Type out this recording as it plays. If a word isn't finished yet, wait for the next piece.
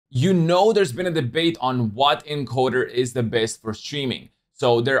You know, there's been a debate on what encoder is the best for streaming.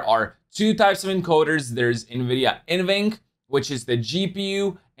 So there are two types of encoders. There's NVIDIA NVENC, which is the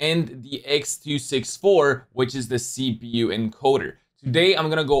GPU, and the x264, which is the CPU encoder. Today, I'm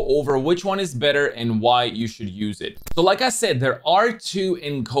gonna go over which one is better and why you should use it. So like I said, there are two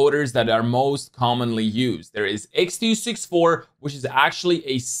encoders that are most commonly used. There is x264, which is actually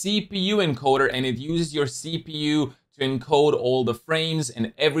a CPU encoder, and it uses your CPU to encode all the frames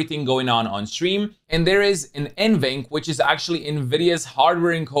and everything going on stream. And there is an NVENC, which is actually NVIDIA's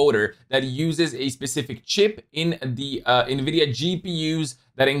hardware encoder that uses a specific chip in the NVIDIA GPUs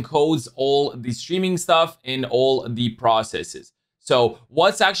that encodes all the streaming stuff and all the processes. So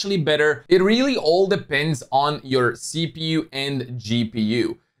what's actually better? It really all depends on your CPU and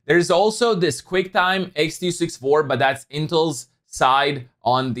GPU. There's also this QuickTime x264, but that's Intel's side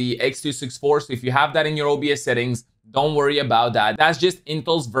on the x264. So if you have that in your OBS settings, don't worry about that. That's just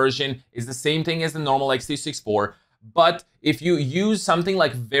Intel's version. It's the same thing as the normal x264. But if you use something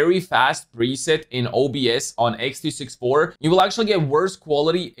like very fast preset in OBS on x264, you will actually get worse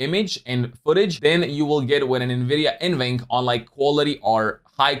quality image and footage than you will get with an NVIDIA NVENC on like quality or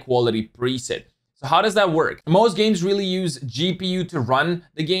high quality preset. So how does that work? Most games really use GPU to run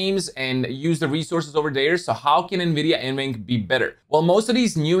the games and use the resources over there. So how can NVIDIA NVENC be better? Well, most of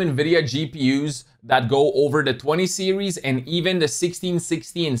these new NVIDIA GPUs that go over the 20 series and even the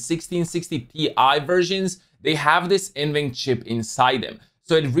 1660 and 1660 Ti versions, they have this NVENC chip inside them.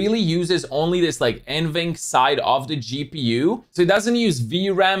 So it really uses only this like NVENC side of the GPU. So it doesn't use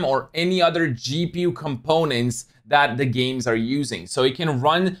VRAM or any other GPU components that the games are using. So it can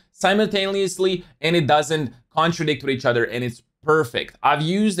run simultaneously and it doesn't contradict with each other, and it's perfect. I've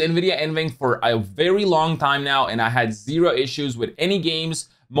used NVIDIA NVENC for a very long time now and I had zero issues with any games.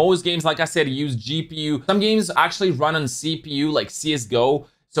 Most games, like I said, use GPU. Some games actually run on CPU like CSGO.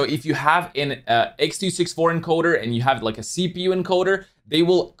 So if you have an x264 encoder and you have like a CPU encoder, they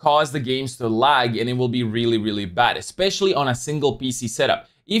will cause the games to lag and it will be really, really bad, especially on a single PC setup.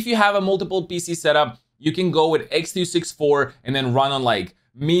 If you have a multiple PC setup, you can go with x264 and then run on like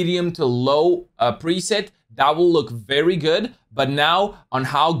medium to low preset. That will look very good. But now on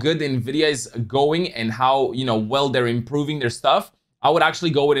how good NVIDIA is going and how, you know, well they're improving their stuff, I would actually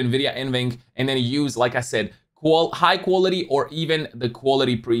go with NVIDIA NVENC and then use, like I said, high quality or even the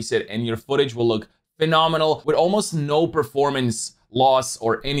quality preset, and your footage will look phenomenal with almost no performance loss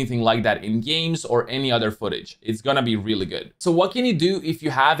or anything like that in games or any other footage. It's gonna be really good. So what can you do if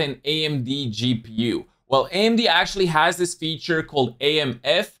you have an AMD GPU? Well, AMD actually has this feature called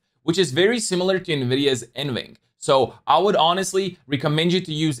AMF, which is very similar to NVIDIA's NVENC. So I would honestly recommend you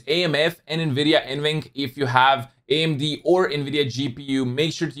to use AMF and NVIDIA NVENC if you have AMD or NVIDIA GPU.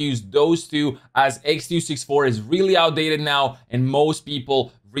 Make sure to use those two, as x264 is really outdated now and most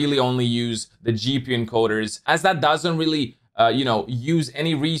people really only use the GPU encoders, as that doesn't really use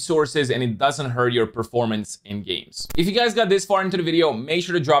any resources and it doesn't hurt your performance in games. If you guys got this far into the video, make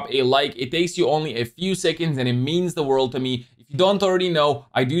sure to drop a like. It takes you only a few seconds and it means the world to me. If you don't already know,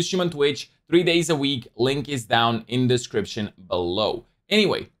 I do stream on Twitch 3 days a week. Link is down in the description below.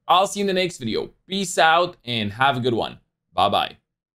 Anyway, I'll see you in the next video. Peace out and have a good one. Bye-bye.